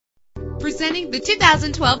Presenting the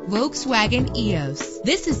 2012 Volkswagen Eos.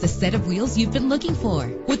 This is the set of wheels you've been looking for,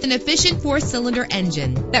 with an efficient 4-cylinder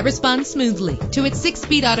engine that responds smoothly to its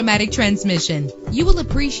 6-speed automatic transmission. You will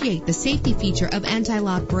appreciate the safety feature of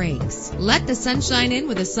anti-lock brakes. Let the sunshine in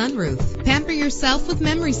with a sunroof. Pamper yourself with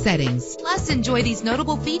memory settings. Plus, enjoy these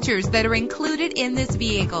notable features that are included in this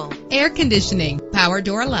vehicle: air conditioning, power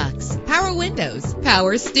door locks, power windows,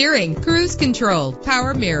 power steering, cruise control,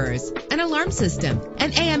 power mirrors, an alarm system,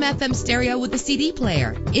 an AM/FM stereo with a CD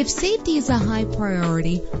player. If safety is a high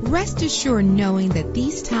priority, rest assured knowing that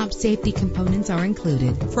these top safety components are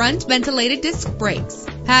included: front ventilated disc brakes,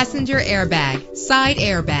 passenger airbag, side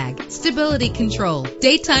airbag, stability control,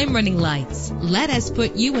 daytime running lights. Let us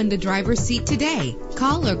put you in the driver's seat today.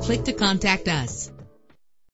 Call or click to contact us.